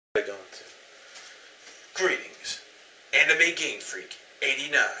Greetings, Anime Game Freak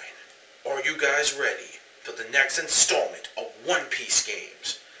 89. Are you guys ready for the next installment of One Piece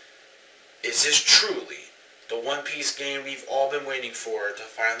games? Is this truly the One Piece game we've all been waiting for to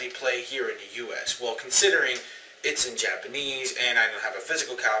finally play here in the US? Well, considering it's in Japanese and I don't have a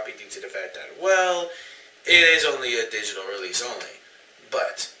physical copy due to the fact that, well, it is only a digital release only.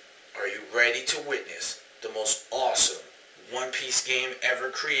 But are you ready to witness the most awesome One Piece game ever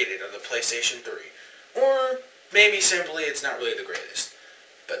created on the PlayStation 3? Or maybe simply it's not really the greatest.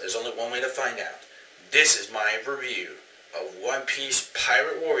 But there's only one way to find out. This is my review of One Piece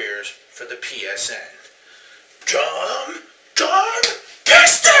Pirate Warriors for the PSN. John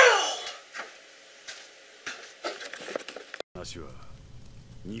Pistol!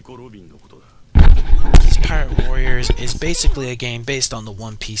 Pirate Warriors is basically a game based on the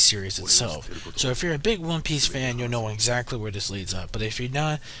One Piece series itself. So if you're a big One Piece fan, you'll know exactly where this leads up. But if you're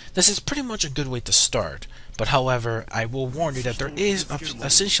not, this is pretty much a good way to start. But however, I will warn you that there is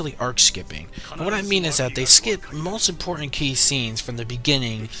essentially arc skipping. And what I mean is that they skip most important key scenes from the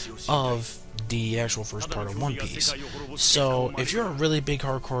beginning of the actual first part of One Piece. So if you're a really big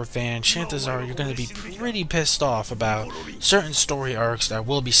hardcore fan, chances are you're going to be pretty pissed off about certain story arcs that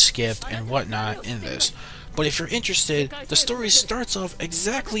will be skipped and whatnot in this. But if you're interested, the story starts off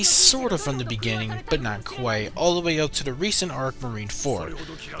exactly sort of from the beginning, but not quite, all the way up to the recent arc Marineford.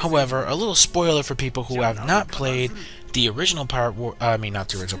 However, a little spoiler for people who have not played the original who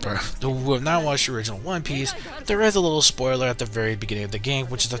have not watched the original One Piece, there is a little spoiler at the very beginning of the game,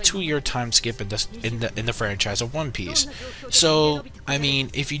 which is a 2-year time skip in the franchise of One Piece. So, I mean,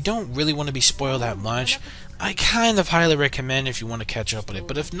 if you don't really want to be spoiled that much, I kind of highly recommend if you want to catch up with it,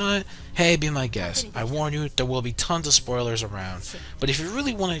 but if not, hey, be my guest. I warn you, there will be tons of spoilers around. But if you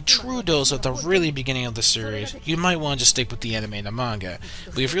really want a true dose at the really beginning of the series, you might want to just stick with the anime and the manga.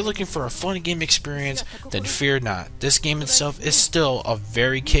 But if you're looking for a fun game experience, then fear not. This game itself is still a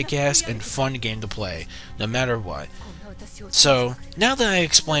very kick-ass and fun game to play, no matter what. So, now that I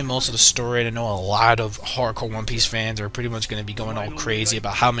explained most of the story, and I know a lot of hardcore One Piece fans are pretty much going to be going all crazy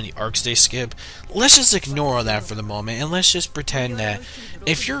about how many arcs they skip, let's just ignore all that for the moment, and let's just pretend that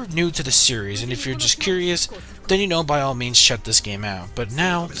if you're new to the series, and if you're just curious, then you know by all means check this game out. But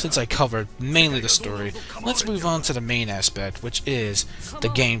now, since I covered mainly the story, let's move on to the main aspect, which is the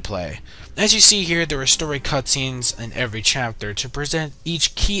gameplay. As you see here, there are story cutscenes in every chapter to present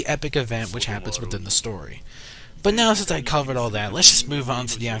each key epic event which happens within the story. But now, since I covered all that, let's just move on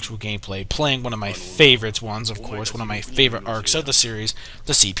to the actual gameplay, playing one of my favorites ones, of course, one of my favorite arcs of the series,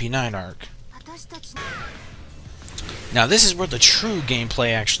 the CP9 arc. Now, this is where the true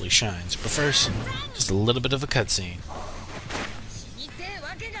gameplay actually shines, but first, just a little bit of a cutscene.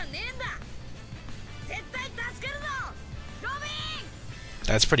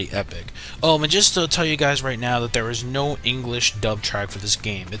 That's pretty epic. Oh, and just to tell you guys right now that there is no English dub track for this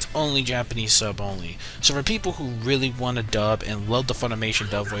game. It's only Japanese sub only. So for people who really want to dub and love the Funimation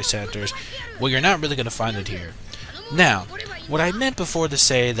dub voice actors, well, you're not really going to find it here. Now, what I meant before to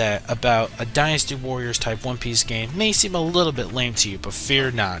say that about a Dynasty Warriors type One Piece game may seem a little bit lame to you, but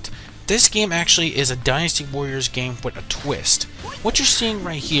fear not. This game actually is a Dynasty Warriors game with a twist. What you're seeing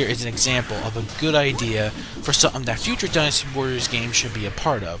right here is an example of a good idea for something that future Dynasty Warriors games should be a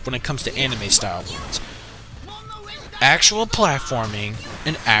part of when it comes to anime style ones. Actual platforming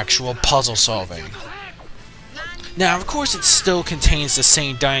and actual puzzle solving. Now, of course, it still contains the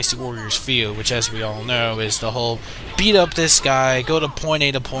same Dynasty Warriors feel, which, as we all know, is the whole beat up this guy, go to point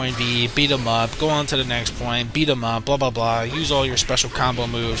A to point B, beat him up, go on to the next point, beat him up, blah blah blah, use all your special combo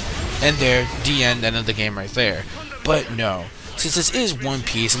moves, and there, the end of the game right there. But no, since this is One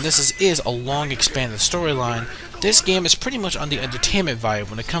Piece, and this is a long expanded storyline, this game is pretty much on the entertainment vibe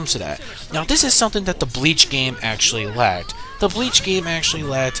when it comes to that. Now, this is something that the Bleach game actually lacked. The Bleach game actually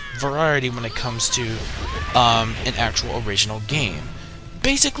lacked variety when it comes to an actual original game.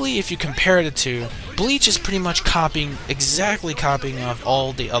 Basically, if you compare the two, Bleach is pretty much exactly copying off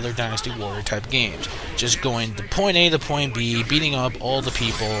all the other Dynasty Warrior type games. Just going to point A to point B, beating up all the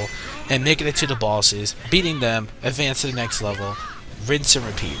people, and making it to the bosses, beating them, advance to the next level, rinse and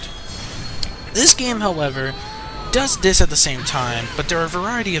repeat. This game, however, does this at the same time, but there are a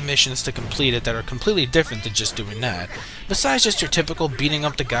variety of missions to complete it that are completely different than just doing that. Besides just your typical beating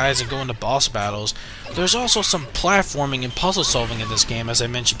up the guys and going to boss battles, there's also some platforming and puzzle solving in this game, as I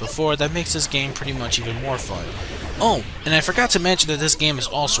mentioned before, that makes this game pretty much even more fun. Oh, and I forgot to mention that this game is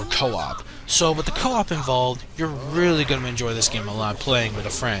also co-op. So with the co-op involved, you're really going to enjoy this game a lot playing with a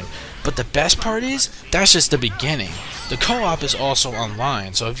friend. But the best part is, that's just the beginning. The co-op is also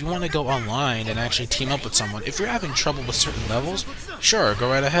online, so if you want to go online and actually team up with someone, if you're having trouble with certain levels, sure, go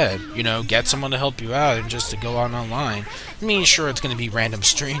right ahead. You know, get someone to help you out and just to go on online. I mean, sure, it's going to be random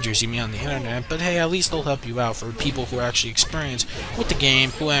strangers you meet on the internet, but hey, at least they'll help you out for people who are actually experienced with the game,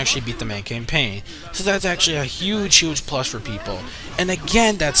 who actually beat the main campaign. So that's actually a huge, huge plus for people. And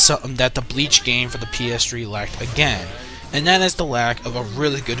again, that's something that the Bleach game for the PS3 lacked again. And that is the lack of a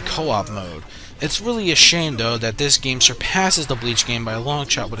really good co-op mode. It's really a shame though that this game surpasses the Bleach game by a long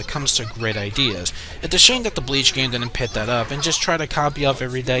shot when it comes to great ideas. It's a shame that the Bleach game didn't pick that up and just try to copy off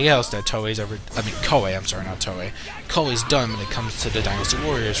everything else that Koei's done when it comes to the Dynasty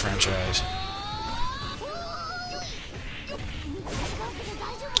Warriors franchise.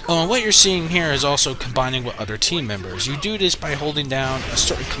 Oh, and what you're seeing here is also combining with other team members. You do this by holding down a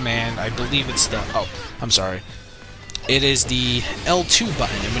certain command. I believe it's the... It is the L2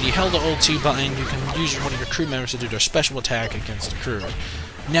 button, and when you held the L2 button, you can use one of your crew members to do their special attack against the crew.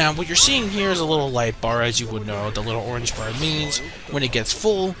 Now, what you're seeing here is a little light bar, as you would know. The little orange bar means when it gets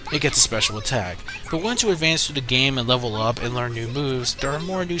full, it gets a special attack. But once you advance through the game and level up and learn new moves, there are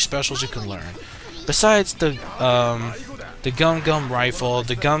more new specials you can learn. Besides the Gum Gum Rifle,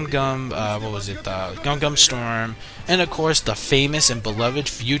 the Gum Gum Storm, and of course the famous and beloved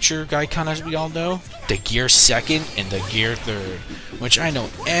future Gaikon, as we all know, the Gear 2nd and the Gear 3rd, which I know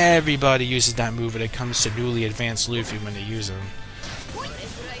everybody uses that move when it comes to newly advanced Luffy when they use them.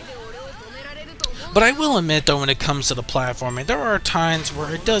 But I will admit though, when it comes to the platforming, there are times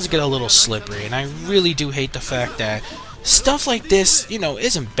where it does get a little slippery, and I really do hate the fact that stuff like this, you know,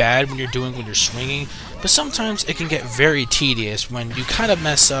 isn't bad when you're swinging, but sometimes it can get very tedious when you kind of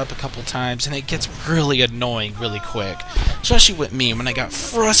mess up a couple times and it gets really annoying really quick. Especially with me, when I got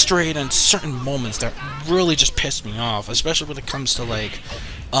frustrated in certain moments that really just pissed me off, especially when it comes to like,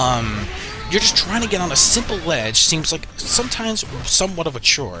 you're just trying to get on a simple ledge, seems like sometimes somewhat of a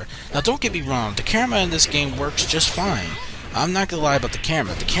chore. Now don't get me wrong, the camera in this game works just fine. I'm not gonna lie about the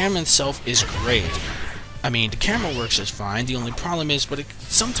camera. The camera itself is great. I mean, the camera works just fine. The only problem is,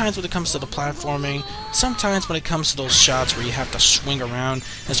 sometimes when it comes to the platforming, sometimes when it comes to those shots where you have to swing around,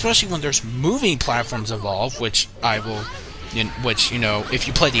 especially when there's moving platforms involved, which you know, if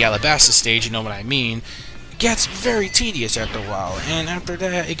you play the Alabasta stage, you know what I mean, it gets very tedious after a while, and after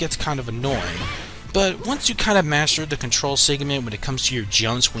that, it gets kind of annoying. But once you kind of master the control segment when it comes to your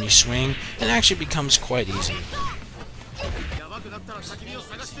jumps when you swing, it actually becomes quite easy.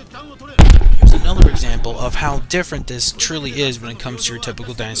 Here's another example of how different this truly is when it comes to your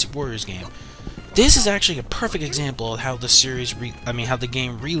typical Dynasty Warriors game. This is actually a perfect example of how the how the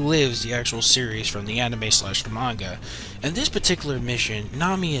game relives the actual series from the anime/the manga. In this particular mission,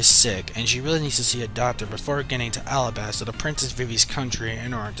 Nami is sick, and she really needs to see a doctor before getting to Alabasta, the Princess Vivi's country,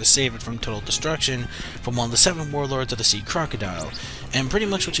 in order to save it from total destruction from one of the 7 warlords of the Sea Crocodile. And pretty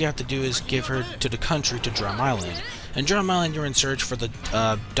much what you have to do is give her to the country to Drum Island. In Drum Island, you're in search for the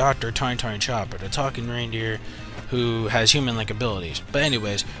Dr. Tiny Chopper, the talking reindeer who has human-like abilities. But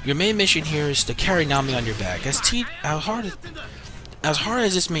anyways, your main mission here is to carry Nami on your back. As hard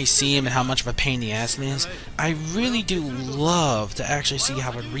as this may seem and how much of a pain in the ass it is, I really do love to actually see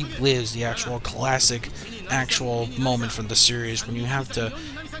how it relives the actual classic moment from the series when you have to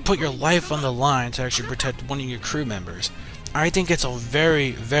put your life on the line to actually protect one of your crew members. I think it's a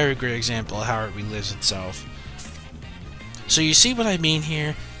very, very great example of how it relives itself. So you see what I mean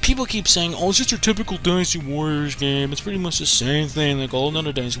here? People keep saying, oh, it's just your typical Dynasty Warriors game. It's pretty much the same thing like all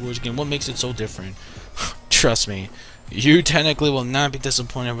another Dynasty Warriors game. What makes it so different? Trust me, you technically will not be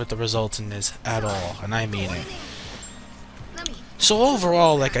disappointed with the results in this at all, and I mean it. So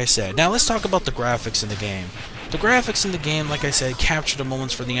overall, like I said, now let's talk about the graphics in the game. The graphics in the game, like I said, capture the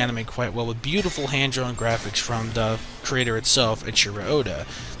moments for the anime quite well with beautiful hand-drawn graphics from the creator itself, Ichiro Oda.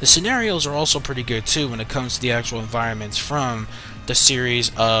 The scenarios are also pretty good too when it comes to the actual environments from the series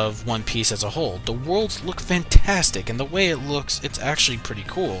of One Piece as a whole. The worlds look fantastic, and the way it looks, it's actually pretty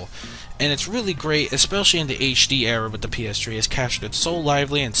cool. And it's really great, especially in the HD era with the PS3, has captured it so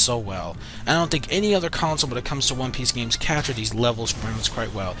lively and so well. I don't think any other console when it comes to One Piece games capture these levels frames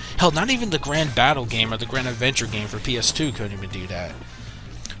quite well. Hell, not even the Grand Battle game or the Grand Adventure game for PS2 couldn't even do that.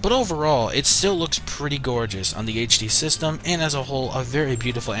 But overall, it still looks pretty gorgeous on the HD system, and as a whole, a very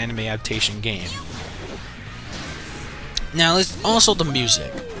beautiful anime adaptation game. Now, there's also the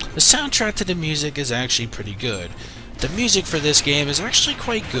music. The soundtrack to the music is actually pretty good. The music for this game is actually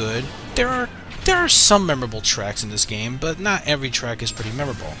quite good. There are There are some memorable tracks in this game, but not every track is pretty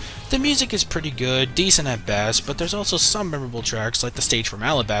memorable. The music is pretty good, decent at best, but there's also some memorable tracks, like the stage from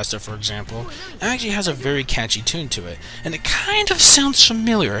Alabaster, for example. It actually has a very catchy tune to it, and it kind of sounds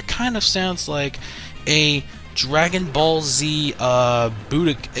familiar. It kind of sounds like a Dragon Ball Z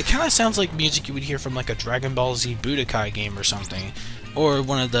Budokai. It kind of sounds like music you would hear from like a Dragon Ball Z Budokai game or something, or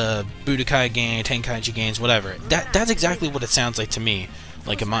one of the Budokai game, Tenkaichi games, whatever. That's exactly what it sounds like to me,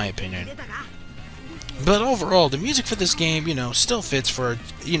 like in my opinion. But overall, the music for this game, still fits for,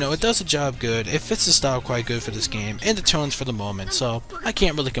 it does the job good. It fits the style quite good for this game, and the tones for the moment, so I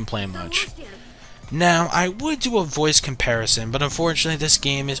can't really complain much. Now, I would do a voice comparison, but unfortunately this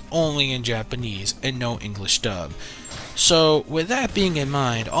game is only in Japanese and no English dub. So, with that being in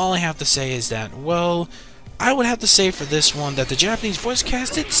mind, all I have to say is that, well, I would have to say for this one that the Japanese voice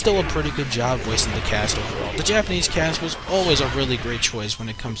cast did still a pretty good job voicing the cast overall. The Japanese cast was always a really great choice when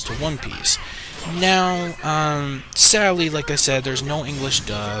it comes to One Piece. Now, sadly, like I said, there's no English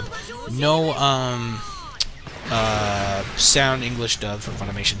dub, no, sound English dub for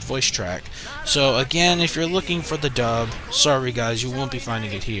Funimation's voice track. So again, if you're looking for the dub, sorry guys, you won't be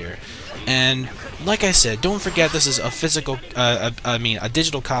finding it here. And like I said, don't forget this is a physical, a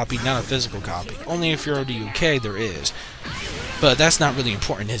digital copy, not a physical copy. Only if you're in the UK there is. But that's not really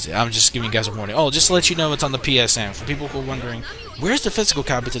important, is it? I'm just giving you guys a warning. Oh, just to let you know, it's on the PSN. For people who are wondering, where's the physical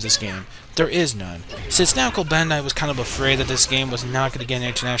copy to this game? There is none. Since NAMCO Bandai was kind of afraid that this game was not going to get an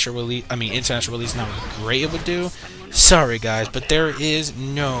international release, not how great it would do. Sorry guys, but there is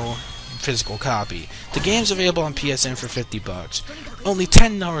no physical copy. The game's available on PSN for $50. Only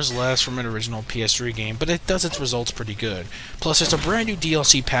 $10 less from an original PS3 game, but it does its results pretty good. Plus, there's a brand new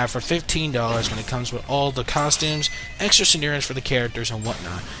DLC pack for $15 when it comes with all the costumes, extra scenarios for the characters, and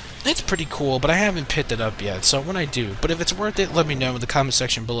whatnot. It's pretty cool, but I haven't picked it up yet, so when I do, but if it's worth it, let me know in the comment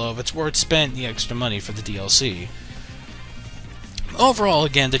section below if it's worth spending the extra money for the DLC. Overall,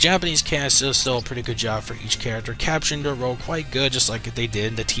 again, the Japanese cast does still a pretty good job for each character, capturing their role quite good, just like they did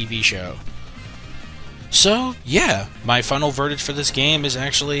in the TV show. So, yeah, my final verdict for this game is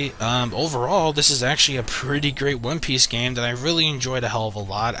actually, overall, this is actually a pretty great One Piece game that I really enjoyed a hell of a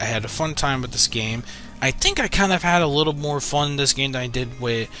lot. I had a fun time with this game. I think I kind of had a little more fun in this game than I did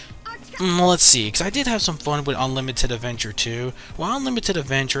with, let's see, because I did have some fun with Unlimited Adventure 2. While Unlimited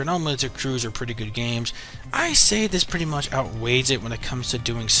Adventure and Unlimited Cruise are pretty good games, I say this pretty much outweighs it when it comes to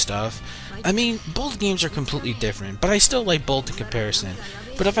doing stuff. I mean, both games are completely different, but I still like both in comparison.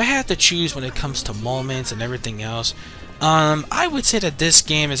 But if I had to choose when it comes to moments and everything else, I would say that this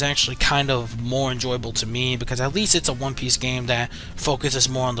game is actually kind of more enjoyable to me because at least it's a One Piece game that focuses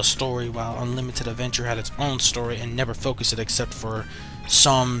more on the story, while Unlimited Adventure had its own story and never focused it except for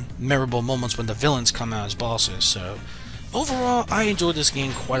some memorable moments when the villains come out as bosses. So overall, I enjoyed this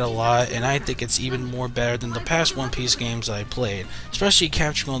game quite a lot, and I think it's even more better than the past One Piece games I played, especially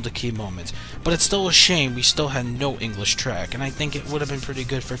capturing all the key moments. But it's still a shame we still had no English track, and I think it would have been pretty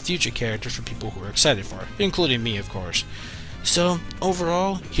good for future characters for people who are excited for it, including me, of course. So,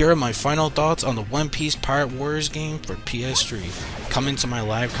 overall, here are my final thoughts on the One Piece Pirate Warriors game for PS3, coming to my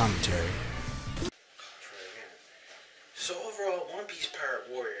live commentary. So overall, One Piece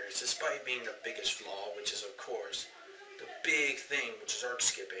Pirate Warriors, despite being the biggest flaw, which is of course the big thing, which is arc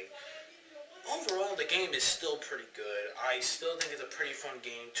skipping, overall the game is still pretty good. I still think it's a pretty fun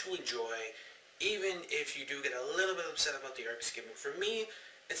game to enjoy, even if you do get a little bit upset about the arc skipping. For me,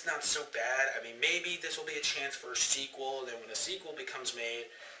 it's not so bad. I mean, maybe this will be a chance for a sequel, then when a sequel becomes made,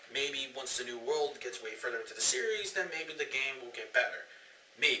 maybe once the new world gets way further into the series, then maybe the game will get better.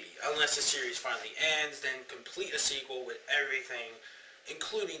 Maybe. Unless the series finally ends, then complete a sequel with everything,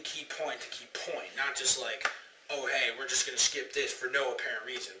 including key point to key point. Not just like, oh hey, we're just going to skip this for no apparent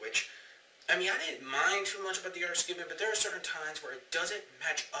reason, which, I mean, I didn't mind too much about the arc skipping, but there are certain times where it doesn't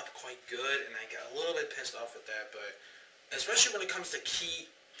match up quite good, and I got a little bit pissed off with that, but especially when it comes to key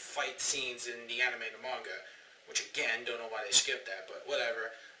fight scenes in the anime and the manga, which again, don't know why they skipped that, but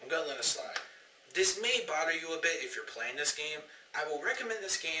whatever, I'm going to let it slide. This may bother you a bit if you're playing this game. I will recommend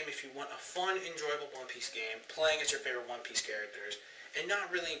this game if you want a fun, enjoyable One Piece game, playing as your favorite One Piece characters, and not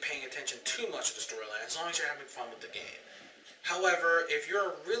really paying attention too much to the storyline, as long as you're having fun with the game. However, if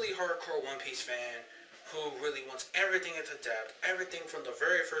you're a really hardcore One Piece fan, who really wants everything into depth, everything from the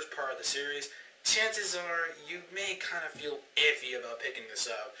very first part of the series, chances are you may kind of feel iffy about picking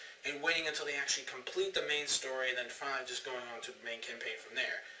this up, and waiting until they actually complete the main story, and then finally just going on to the main campaign from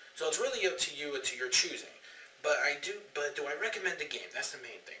there. So it's really up to you and to your choosing. But do I recommend the game? That's the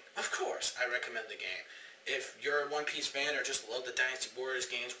main thing. Of course, I recommend the game. If you're a One Piece fan or just love the Dynasty Warriors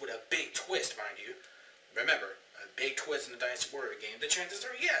games with a big twist, mind you, remember, a big twist in the Dynasty Warrior game, the chances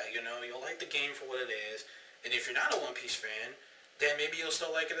are, yeah, you know, you'll like the game for what it is. And if you're not a One Piece fan, then maybe you'll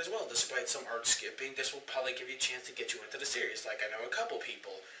still like it as well. Despite some art skipping, this will probably give you a chance to get you into the series. Like, I know a couple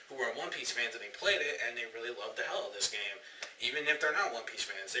people who were One Piece fans and they played it and they really loved the hell of this game. Even if they're not One Piece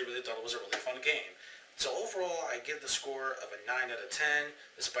fans, they really thought it was a really fun game. So overall, I give the score of a 9 out of 10.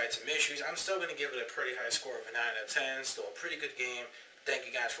 Despite some issues, I'm still going to give it a pretty high score of a 9 out of 10. Still a pretty good game. Thank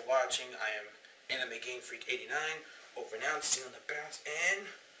you guys for watching. I am Anime Game Freak 89. Over now, see you on the bounce, and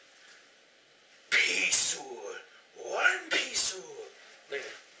peace.